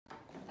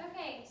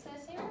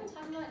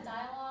at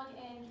dialogue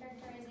and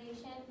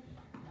characterization.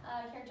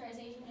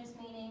 Characterization just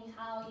meaning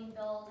how you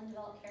build and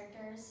develop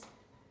characters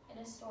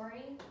in a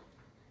story.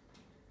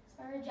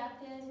 So our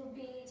objectives would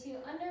be to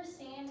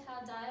understand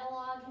how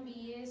dialogue can be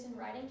used in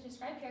writing to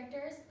describe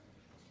characters,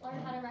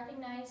 learn how to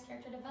recognize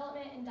character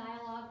development in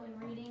dialogue when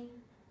reading,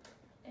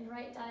 and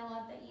write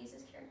dialogue that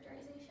uses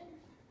characterization.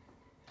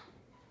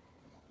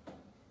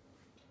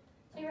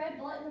 So you read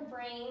Bullet in the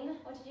Brain.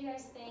 What did you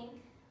guys think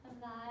of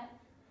that?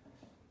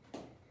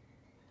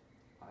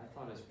 I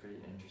thought it was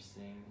pretty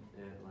interesting.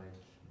 It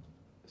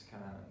was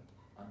kind of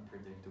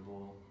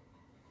unpredictable.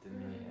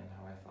 Didn't really end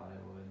how I thought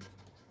it would.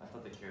 I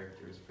thought the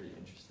character was pretty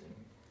interesting.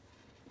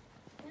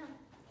 Yeah.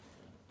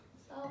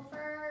 So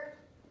for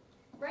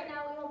right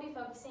now, we won't be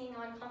focusing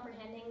on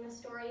comprehending the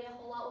story a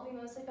whole lot. We'll be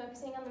mostly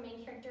focusing on the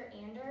main character,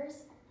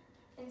 Anders,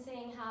 and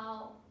seeing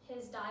how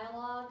his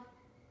dialogue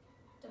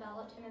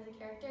developed him as a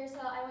character. So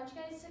I want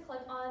you guys to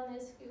click on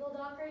this Google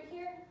Doc right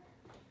here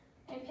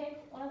and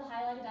pick one of the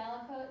highlighted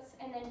dialogue quotes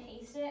and then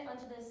paste it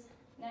onto this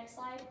next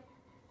slide.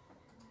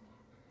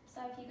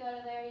 So if you go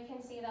to there, you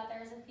can see that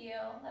there's a few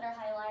that are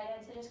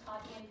highlighted, so just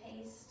copy and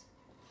paste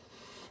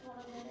one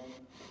of them in.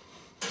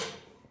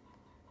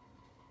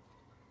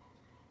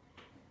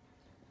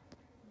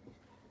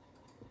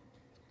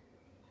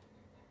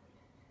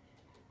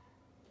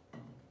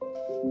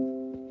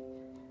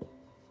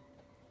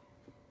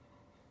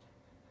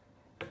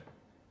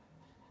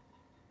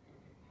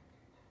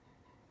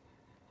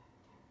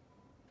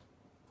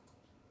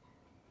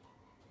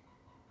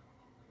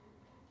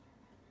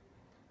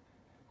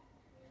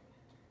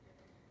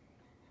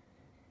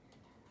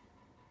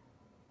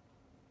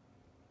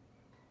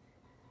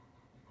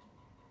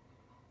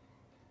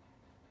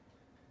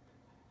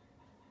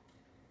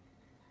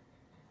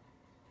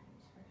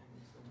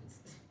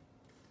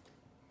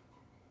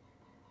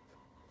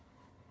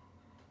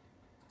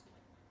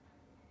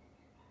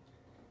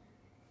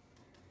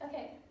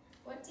 Okay,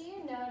 what do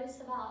you notice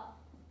about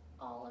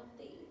all of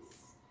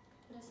these?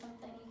 What is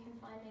something you can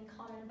find in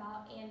common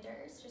about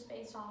Anders, just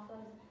based off of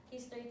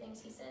these three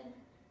things he said?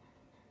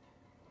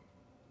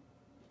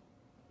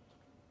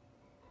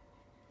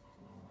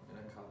 In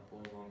a couple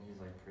of them,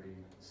 he's pretty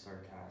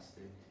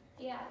sarcastic.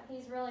 Yeah,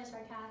 he's really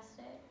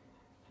sarcastic.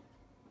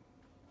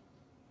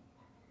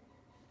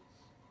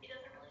 He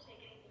doesn't really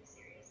take anything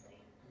seriously.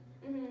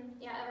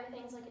 Yeah,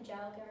 everything's like a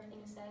joke,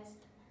 everything he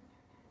says.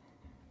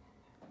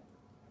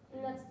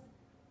 And that's,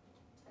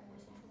 sorry,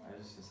 what was I saying? I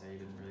was just gonna say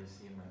he didn't really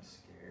seem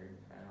scared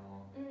at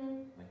all. I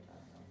don't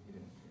know, he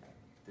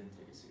didn't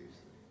take it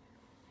seriously.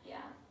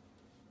 Yeah.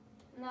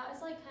 And that was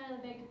kind of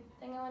the big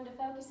thing I wanted to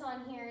focus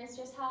on here is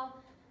just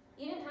how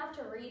you didn't have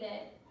to read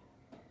it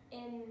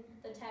in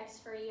the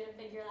text for you to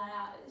figure that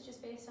out. It was just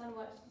based on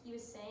what he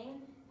was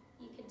saying.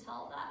 You could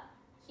tell that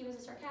he was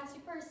a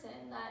sarcastic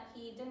person, that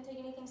he didn't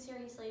take anything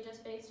seriously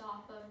just based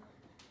off of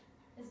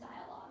his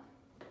dialogue.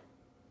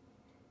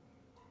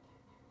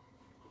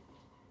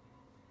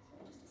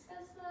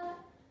 That.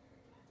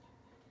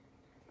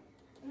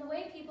 And the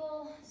way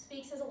people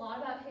speak says a lot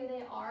about who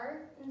they are,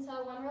 and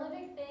so one really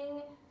big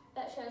thing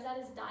that shows that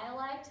is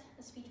dialect,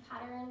 the speech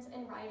patterns,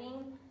 and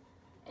writing.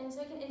 And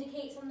so it can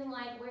indicate something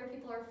like where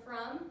people are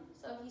from.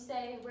 So if you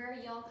say, "Where are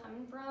y'all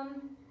coming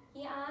from?"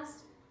 he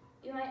asked,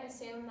 you might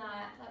assume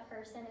that that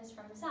person is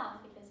from the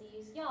South because they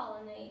use y'all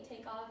and they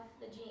take off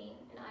the G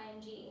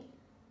and ing.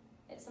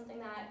 It's something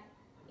that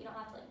you don't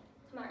have to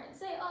come out and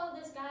say, "Oh,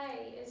 this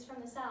guy is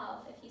from the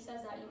South." If he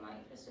says that, you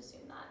might just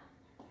assume that.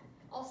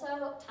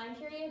 Also, time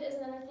period is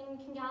another thing we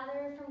can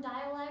gather from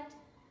dialect.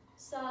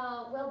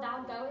 So, "Will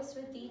thou goest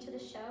with thee to the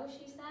show,"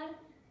 she said.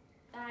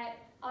 That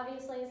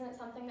obviously isn't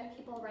something that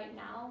people right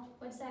now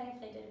would say.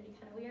 If they did, it'd be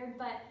kind of weird,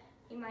 but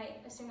you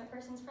might assume that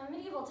person's from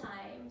medieval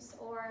times,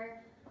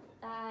 or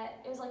that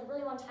it was a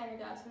really long time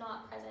ago, so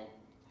not present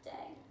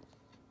day.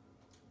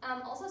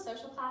 Also,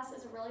 social class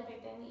is a really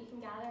big thing that you can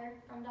gather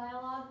from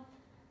dialogue.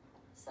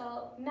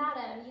 So,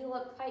 "Madam, you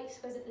look quite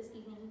exquisite this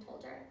evening," he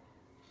told her.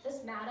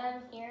 This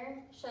 "madam"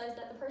 here shows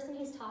that the person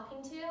he's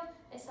talking to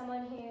is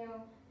someone who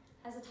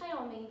has a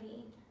title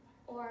maybe,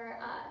 or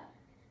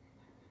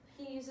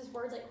he uses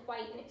words like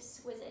 "quite" and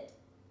 "exquisite,"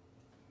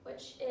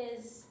 which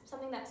is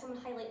something that someone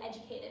highly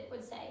educated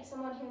would say.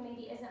 Someone who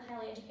maybe isn't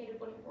highly educated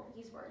wouldn't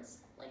use words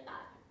like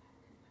that.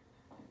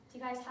 Do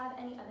you guys have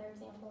any other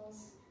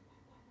examples?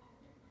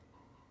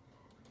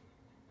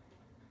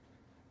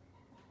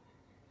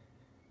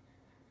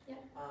 Yeah.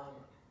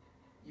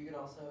 You could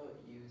also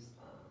use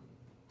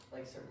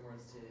certain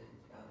words to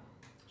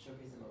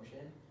showcase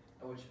emotion,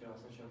 which could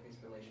also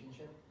showcase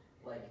relationship.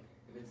 Like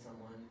if it's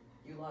someone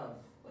you love,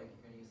 you're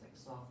gonna use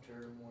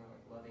softer, more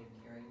loving,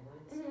 caring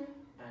words.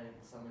 And if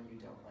it's someone you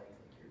don't like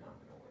you're not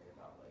gonna worry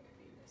about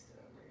being nice to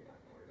them, or you're not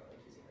gonna worry about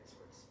using nice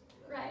words.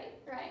 Right,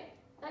 right.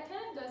 That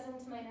kind of goes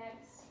into my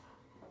next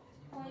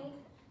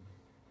point.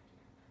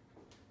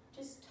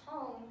 Just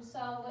tone.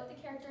 So what the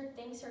character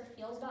thinks or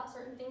feels about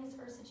certain things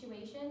or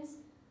situations.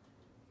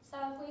 So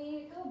if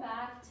we go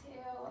back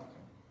to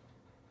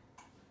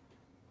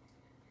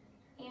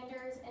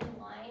Anders and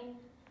line,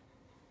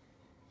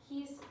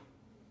 you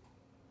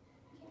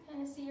can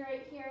kind of see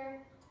right here,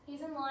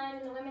 he's in line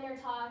and the women are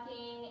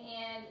talking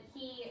and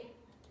he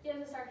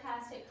gives a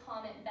sarcastic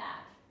comment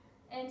back.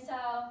 And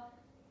so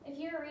if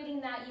you were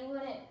reading that, you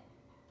wouldn't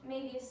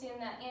maybe assume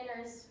that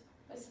Anders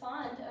was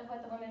fond of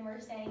what the women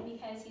were saying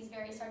because he's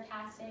very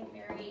sarcastic,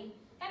 very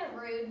kind of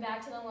rude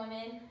back to the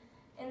women.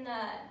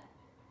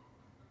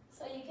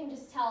 So you can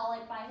just tell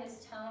like by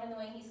his tone and the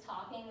way he's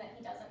talking that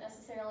he doesn't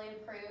necessarily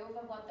approve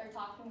of what they're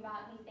talking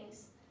about. He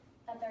thinks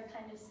that they're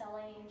kind of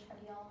silly and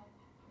trivial.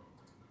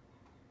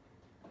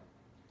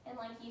 And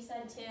like you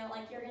said too,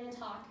 like you're gonna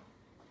talk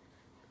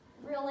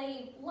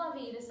really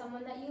lovey to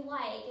someone that you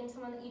like and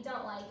someone that you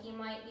don't like. You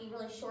might be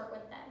really short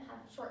with them, have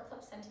short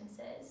clip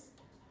sentences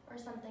or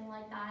something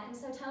like that. And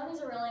so tone is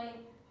a really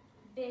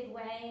big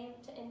way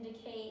to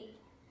indicate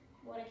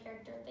what a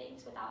character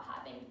thinks without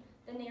having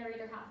the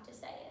narrator have to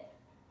say it.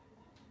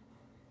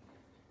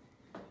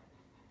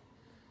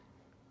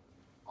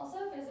 Also,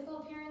 physical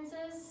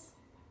appearances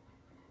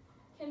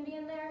can be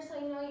in there. So,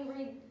 you know, you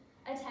read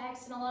a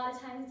text and a lot of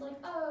times it's like,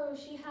 oh,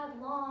 she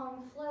had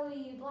long,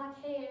 flowy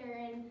black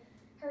hair and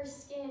her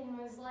skin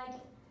was like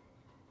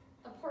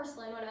a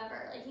porcelain,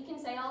 whatever. Like, you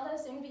can say all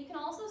those things, but you can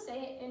also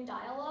say it in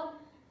dialogue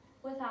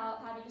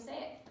without having to say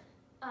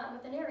it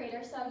with the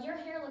narrator. So, your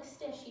hair looks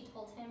stiff, she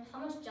told him. How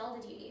much gel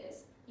did you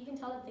use? You can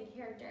tell that the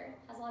character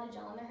has a lot of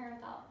gel in their hair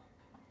without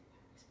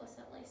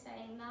explicitly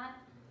saying that.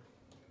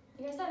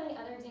 You guys have any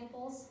other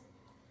examples?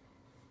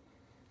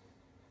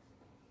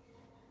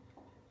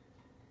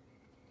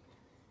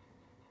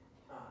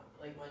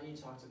 Like when you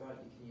talked about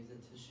you can use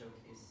it to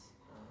showcase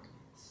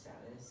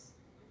status.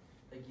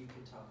 Like you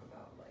could talk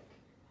about like,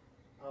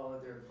 oh,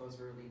 their clothes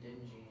were really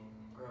dingy and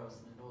gross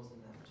and had holes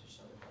in them to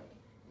show that like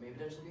maybe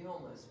they should be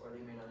homeless or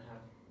they may not have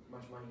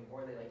much money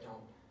or they like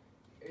don't,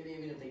 or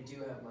even if they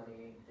do have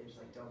money, they just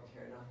like don't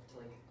care enough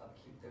to like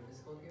upkeep their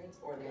physical appearance,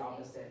 or the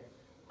opposite,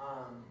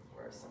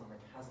 where someone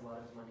like has a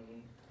lot of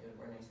money, they would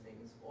wear nice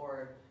things,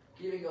 or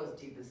it even goes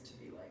deep as to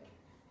be like,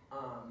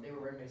 they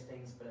were wearing nice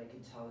things, but I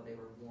could tell that they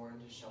were worn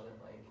to show that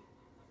like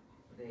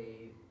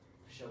they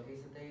showcase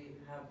that they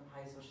have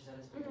high social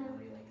status, but in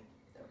reality like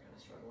they were kind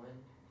of struggling.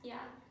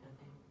 Yeah. I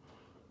think.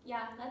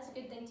 Yeah, that's a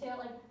good thing too.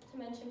 Like to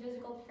mention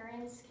physical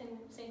appearance can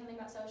say something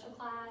about social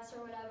class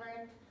or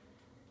whatever.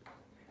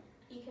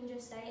 You can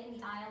just say it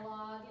in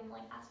dialogue and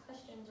like ask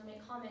questions or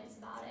make comments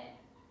about it.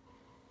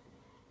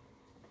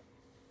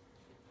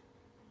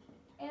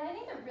 And I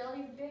think a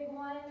really big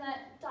one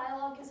that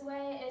dialogue gives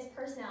away is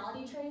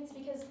personality traits,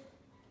 because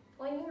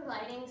when you're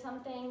writing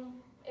something,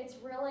 it's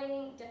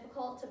really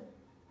difficult to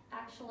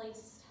actually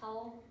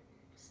tell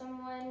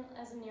someone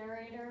as a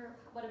narrator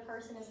what a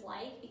person is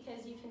like,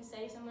 because you can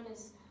say someone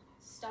is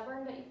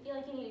stubborn, but you feel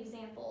like you need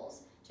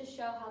examples to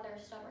show how they're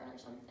stubborn or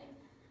something.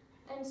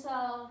 And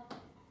so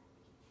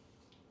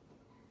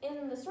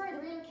in the story,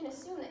 the reader can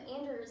assume that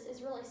Anders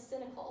is really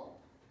cynical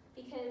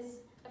because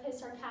of his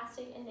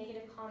sarcastic and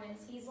negative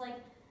comments. He's like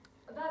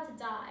about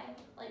to die,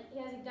 like he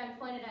has a gun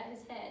pointed at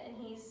his head and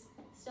he's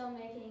still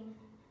making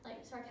like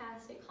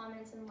sarcastic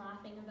comments and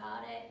laughing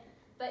about it.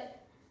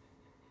 But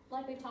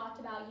like we've talked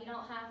about, you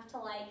don't have to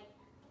like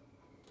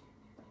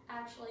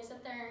actually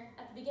sit there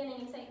at the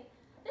beginning and say,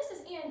 this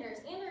is Anders.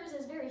 Anders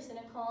is very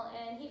cynical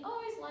and he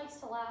always likes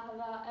to laugh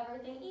about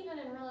everything, even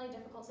in really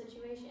difficult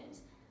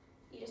situations.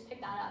 You just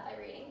pick that up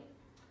by reading.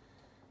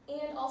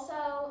 And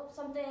also,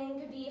 something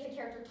could be if a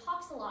character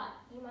talks a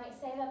lot. You might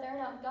say that they're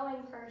an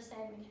outgoing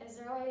person because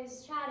they're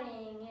always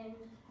chatting and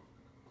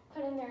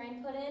putting their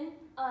input in.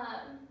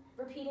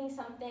 Repeating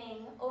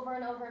something over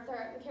and over.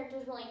 If the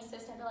character's really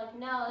insistent, they're like,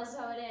 no, this is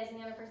how it is. And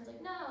the other person's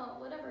like, no,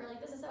 whatever,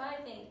 like this is how I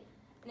think.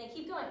 And they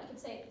keep going. You could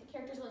say the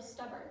character's really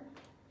stubborn.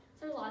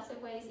 So there's lots of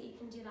ways that you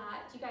can do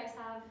that. Do you guys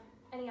have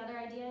any other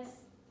ideas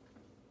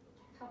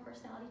how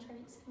personality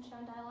traits can show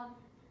in dialogue?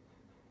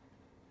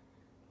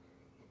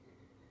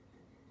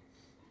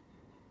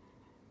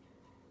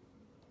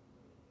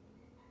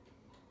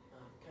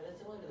 Kind of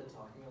similar to the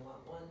talking a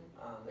lot one.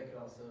 That could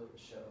also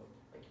show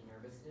like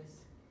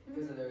nervousness,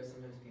 because there are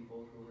sometimes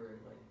people who are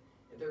like,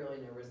 if they're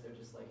really nervous, they're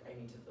just like, I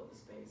need to fill the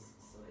space,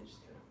 so they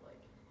just kind of like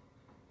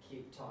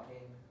keep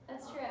talking.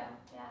 That's true.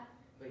 Yeah.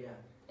 But yeah.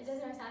 It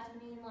doesn't always have to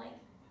mean like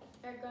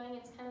they're going.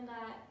 It's kind of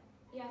that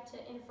you have to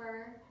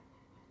infer.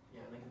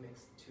 Yeah, like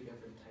mix two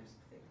different types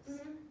of things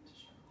to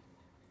show.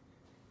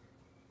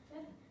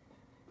 Good.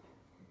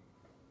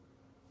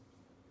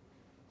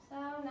 So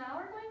now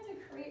we're going to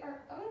create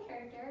our own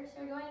character.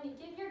 So we're going to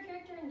give your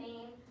character a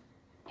name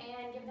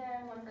and give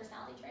them one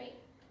personality trait.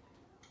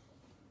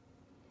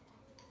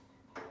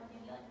 I'll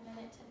give you like a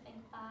minute to think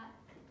that.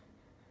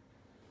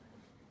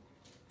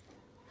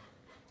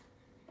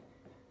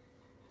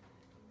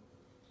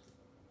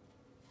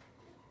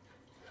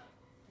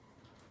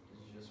 Did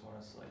you just want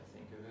us to like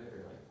think of it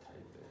or like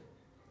type it?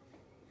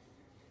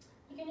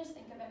 You can just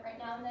think of it right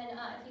now, and then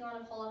if you want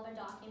to pull up a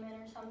document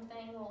or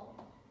something, we'll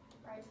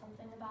write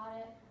something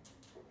about it.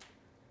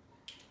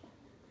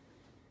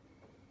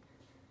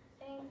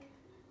 I think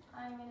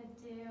I'm going to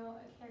do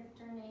a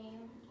character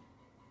name,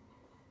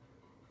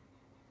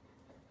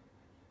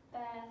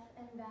 Beth,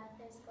 and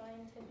Beth is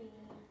going to be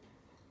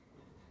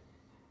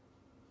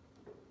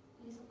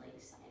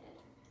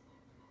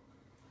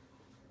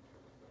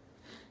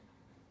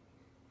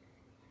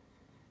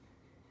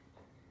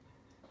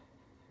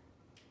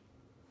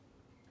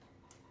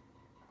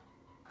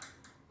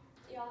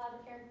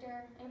about the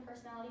character and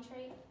personality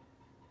trait?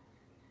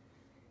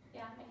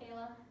 Yeah,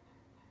 Michaela.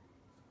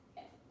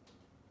 Okay.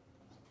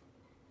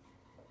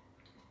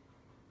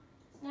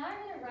 So now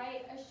I'm going to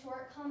write a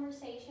short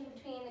conversation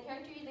between the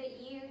character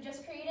that you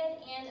just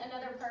created and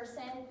another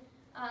person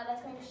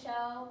that's going to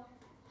show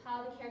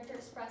how the character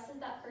expresses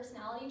that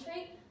personality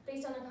trait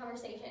based on their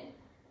conversation.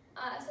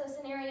 So the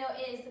scenario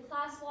is the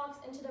class walks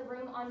into the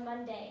room on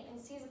Monday and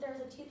sees that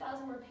there's a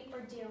 2,000 word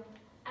paper due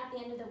at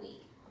the end of the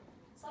week.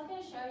 So I'm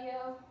going to show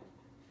you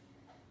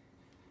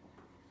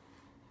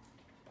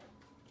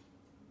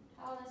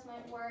how this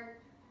might work.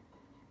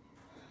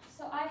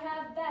 So I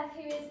have Beth,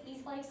 who is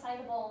easily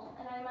excitable,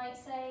 and I might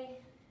say,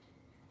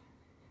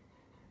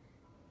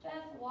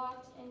 Beth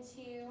walked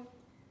into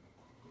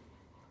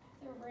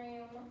the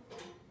room,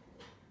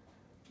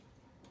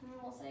 and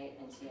we'll say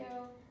into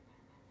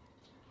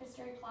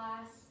history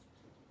class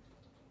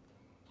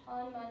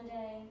on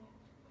Monday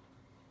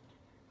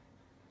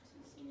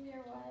to see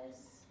there was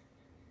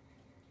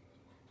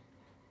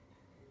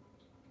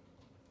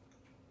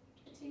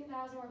a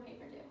 2,000 word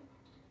paper due.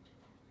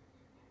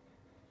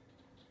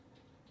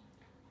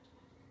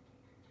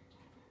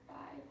 By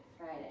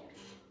Friday.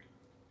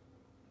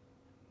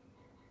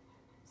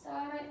 So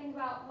I might think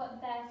about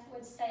what Beth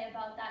would say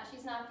about that.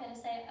 She's not going to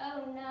say,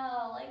 oh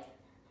no, like,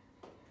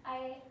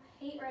 I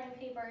hate writing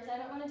papers, I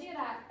don't want to do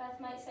that. Beth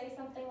might say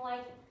something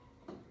like,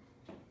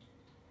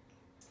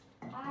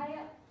 I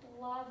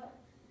love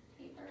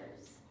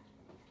papers.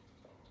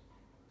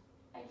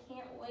 I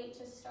can't wait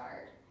to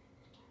start.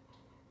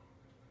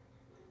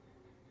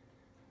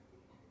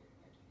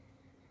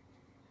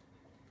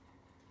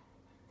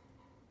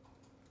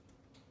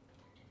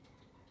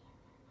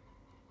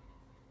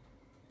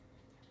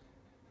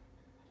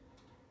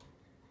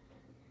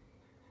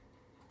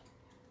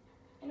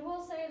 And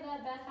we'll say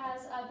that Beth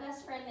has a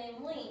best friend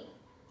named Lee.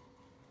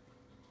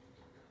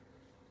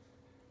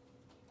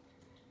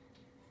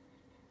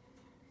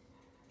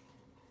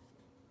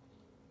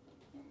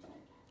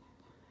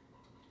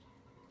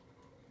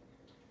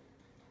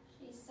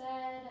 She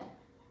said,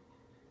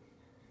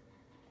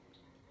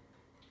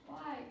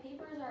 why?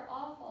 Papers are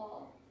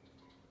awful.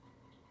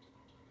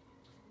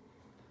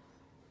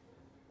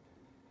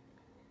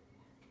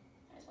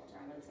 I just won't try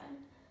this time.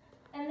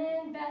 And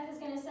then Beth is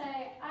going to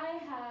say, I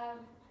have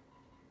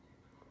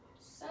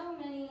so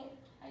many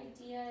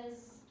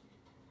ideas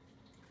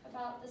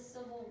about the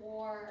Civil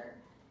War.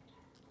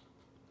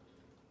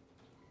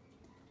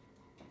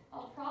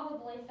 I'll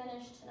probably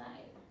finish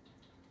tonight.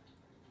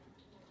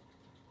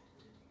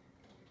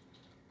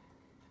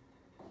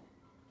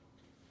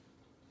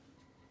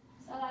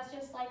 So that's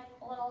just like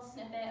a little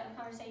snippet of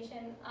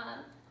conversation.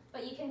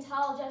 But you can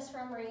tell just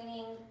from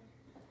reading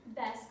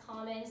Beth's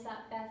comments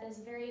that Beth is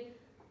very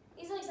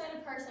easily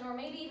excited person, or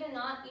maybe even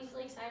not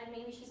easily excited.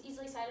 Maybe she's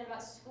easily excited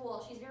about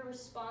school. She's very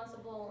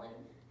responsible and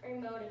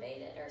very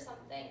motivated or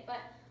something.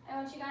 But I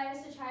want you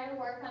guys to try to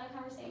work on a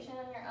conversation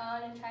on your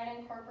own and try to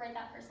incorporate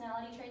that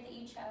personality trait that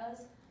you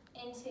chose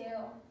into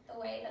the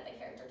way that the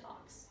character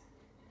talks.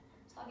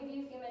 So I'll give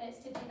you a few minutes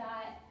to do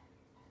that.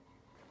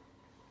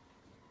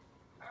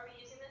 Are we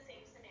using the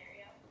same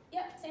scenario?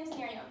 Yep, same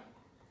scenario.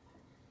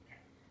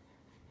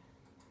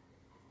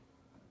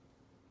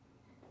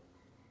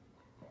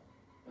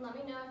 And let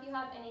me know if you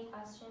have any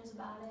questions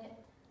about it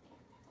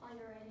while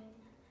you're writing.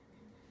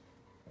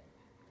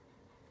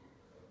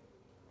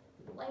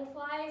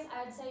 Lengthwise,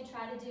 I would say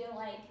try to do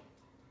like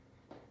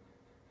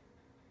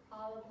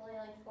probably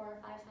like 4 or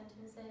 5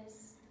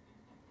 sentences.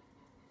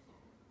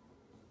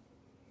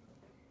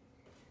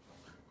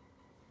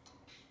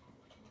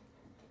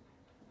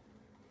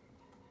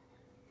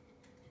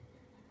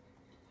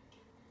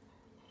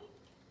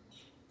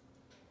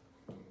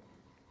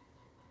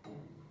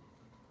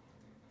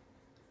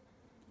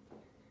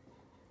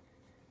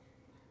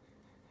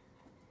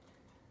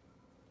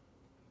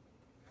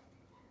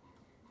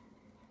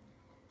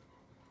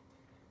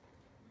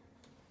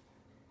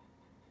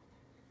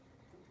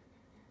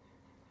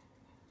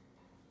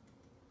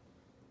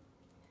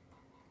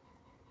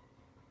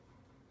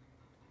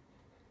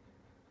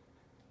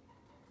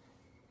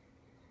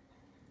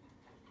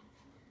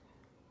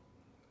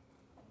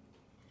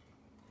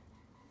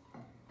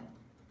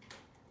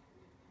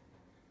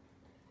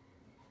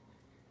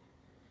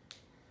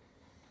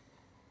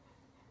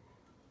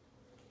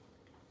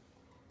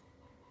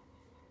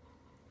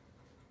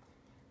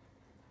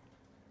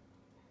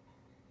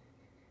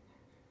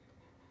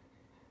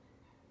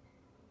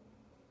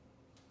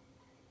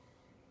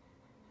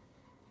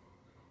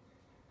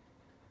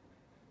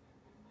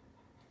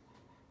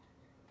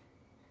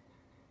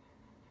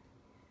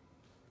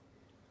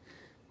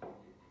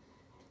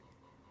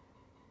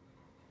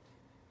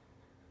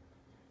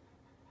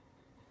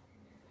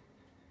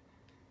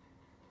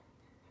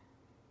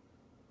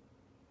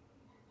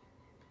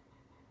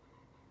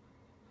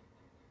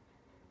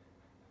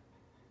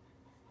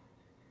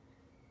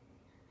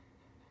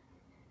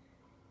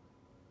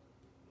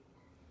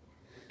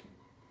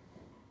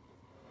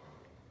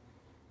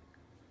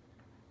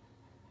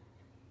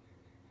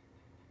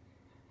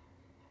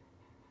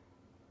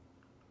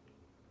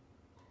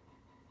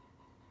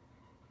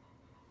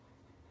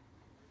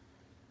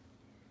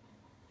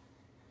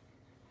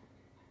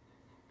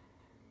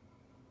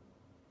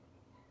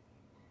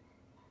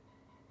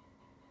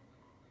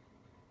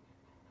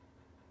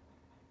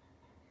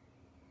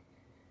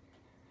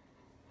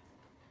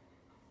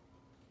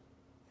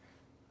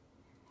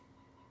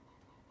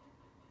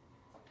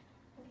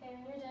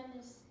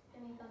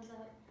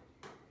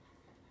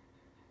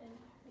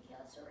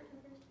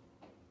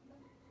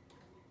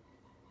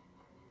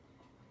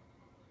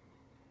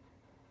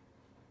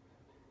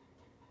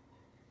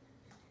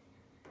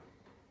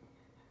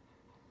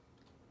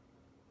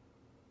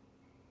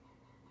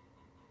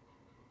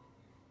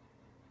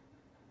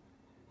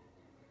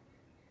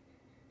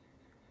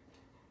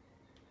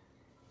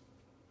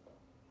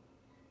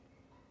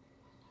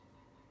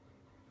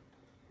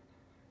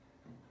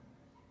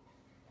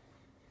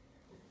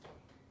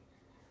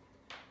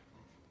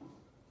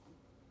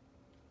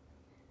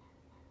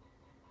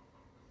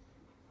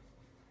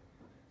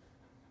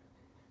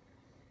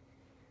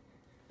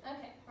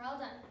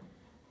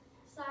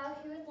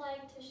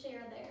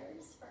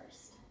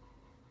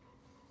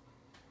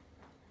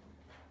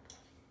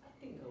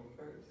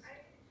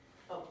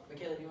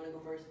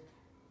 wanna go first?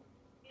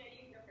 Yeah,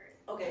 you can go first.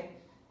 Okay.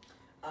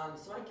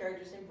 So my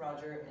character's named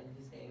Roger, and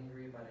he's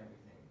angry about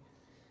everything.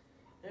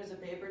 There's a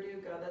paper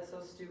due. God, that's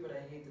so stupid.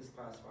 I hate this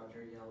class,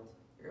 Roger yelled.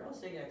 The girl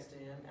sitting next to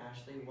him,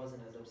 Ashley,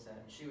 wasn't as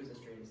upset. She was a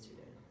straight A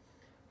student.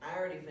 I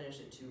already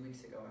finished it 2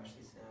 weeks ago,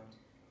 Ashley snapped.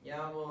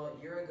 Yeah, well,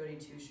 you're a goody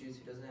two-shoes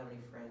who doesn't have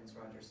any friends,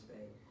 Roger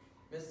spat.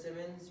 Miss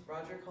Simmons,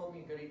 Roger called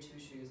me goody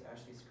two-shoes,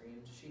 Ashley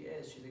screamed. She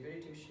is. She's a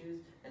goody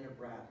two-shoes and a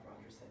brat,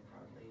 Roger said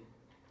proudly.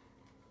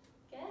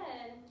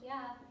 Good,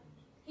 yeah.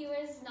 He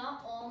was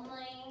not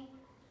only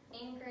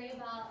angry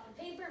about the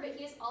paper, but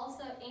he was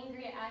also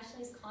angry at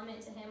Ashley's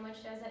comment to him, which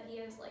shows that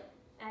he was like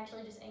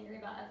actually just angry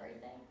about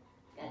everything.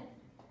 Good.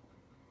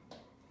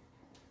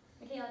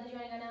 Michaela, did you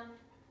want to go now?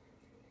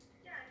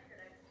 Yeah, I could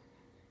have.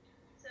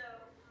 So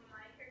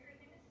my character's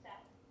name is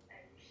Steph,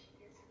 and she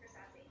is super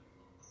sassy.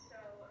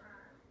 So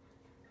I'll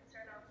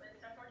start off with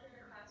Steph walked in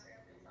the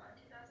classroom and saw a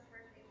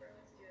 2,000-word paper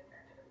was due at the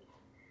end of the week.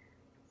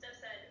 Steph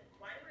said,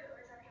 "Why do we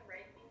always have to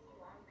write these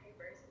long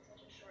papers in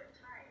such a short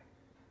time?"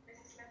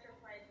 Mrs. Smith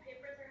replied,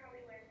 "Papers are how we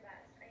learn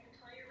best. I can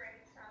tell your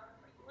writing style and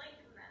what you like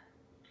from them.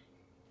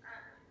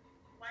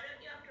 Why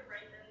don't you have to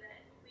write them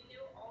then? We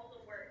knew all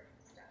the work,"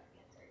 Steph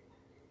answered.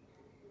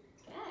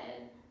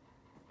 Good.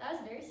 That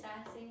was very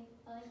sassy.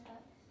 I like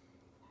that.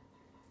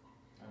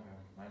 Okay,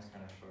 mine's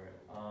kind of short.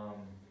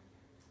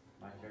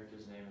 My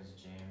character's name is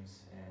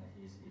James, and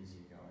he's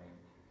easygoing.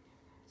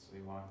 So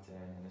he walked in,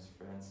 and his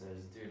friend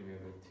says, "Dude, we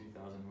have a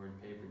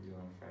 2,000-word paper due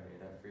on Friday.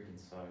 That freaking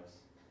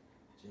sucks."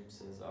 James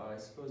says, "Oh, I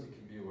suppose it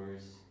could be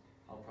worse.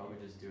 I'll probably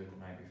just do it the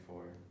night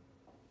before."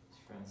 His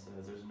friend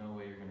says, "There's no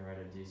way you're gonna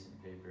write a decent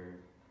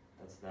paper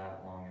that's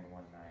that long in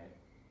one night."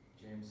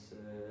 James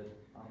said,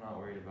 "I'm not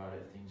worried about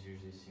it. Things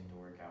usually seem to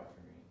work out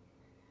for me."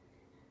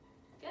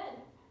 Good.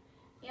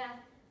 Yeah.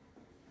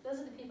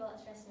 Those are the people that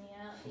stress me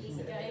out, the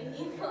easygoing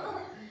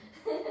people.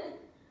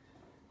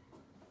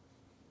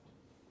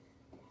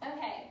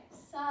 Okay,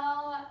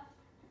 so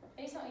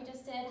based on what we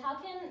just did,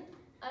 how can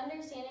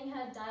understanding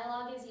how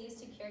dialogue is used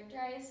to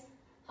characterize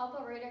help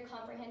a reader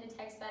comprehend a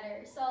text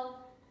better? So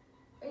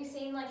we've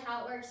seen like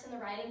how it works in the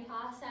writing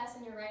process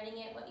and you're writing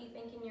it, what you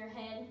think in your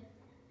head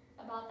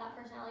about that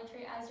personality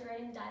trait as you're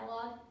writing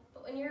dialogue.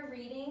 But when you're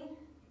reading,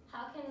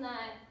 how can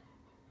that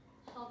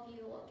help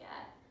you look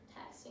at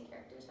text and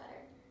characters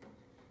better?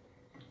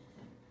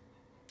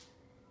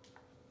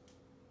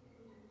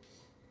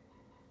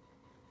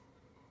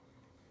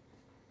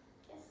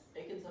 Yes.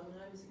 It can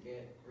sometimes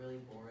get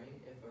really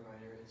boring if a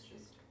writer is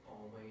just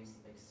always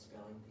like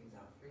spelling things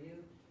out for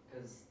you,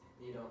 because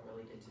you don't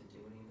really get to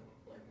do any of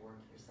the like work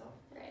yourself.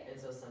 Right. And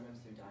so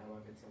sometimes through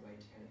dialogue, it's a way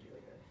to kind of do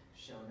like a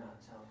show not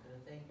tell kind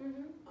of thing.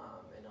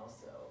 And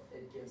also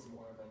it gives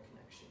more of a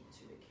connection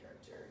to the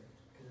character,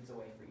 because it's a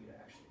way for you to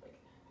actually like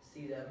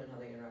see them and how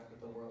they interact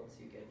with the world,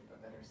 so you get a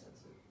better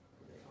sense of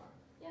who they are.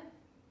 Yeah.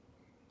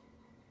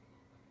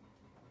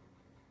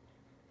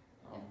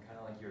 Kind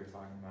of like you were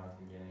talking about at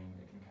the beginning,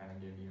 it can kind of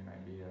give you an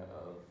idea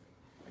of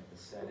like the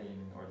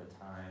setting or the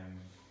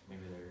time,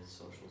 maybe their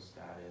social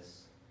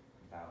status,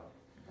 without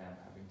them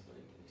having to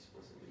like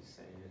explicitly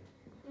say it,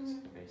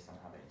 just based on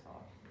how they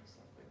talk and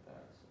stuff like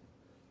that. So.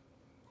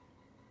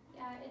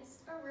 Yeah, it's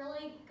a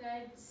really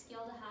good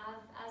skill to have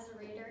as a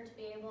reader to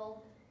be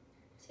able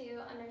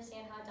to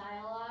understand how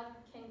dialogue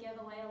can give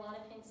away a lot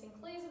of hints and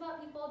clues about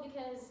people,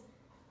 because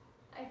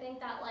I think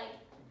that like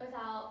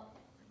without,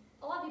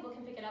 a lot of people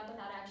can pick it up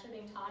without actually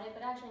being taught it,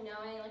 but actually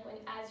knowing like when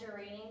as you're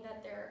reading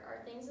that there are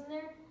things in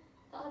there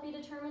that'll help you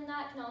determine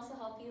that can also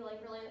help you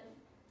like really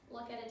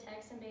look at a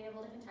text and be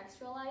able to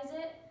contextualize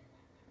it.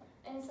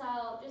 And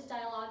so just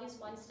dialogue is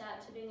one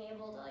step to being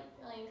able to like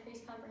really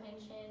increase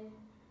comprehension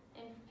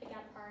and pick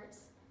out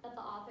parts that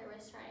the author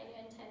was trying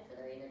to intend for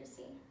the reader to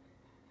see.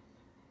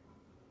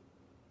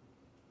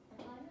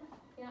 That's all I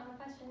got. If you don't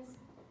have questions.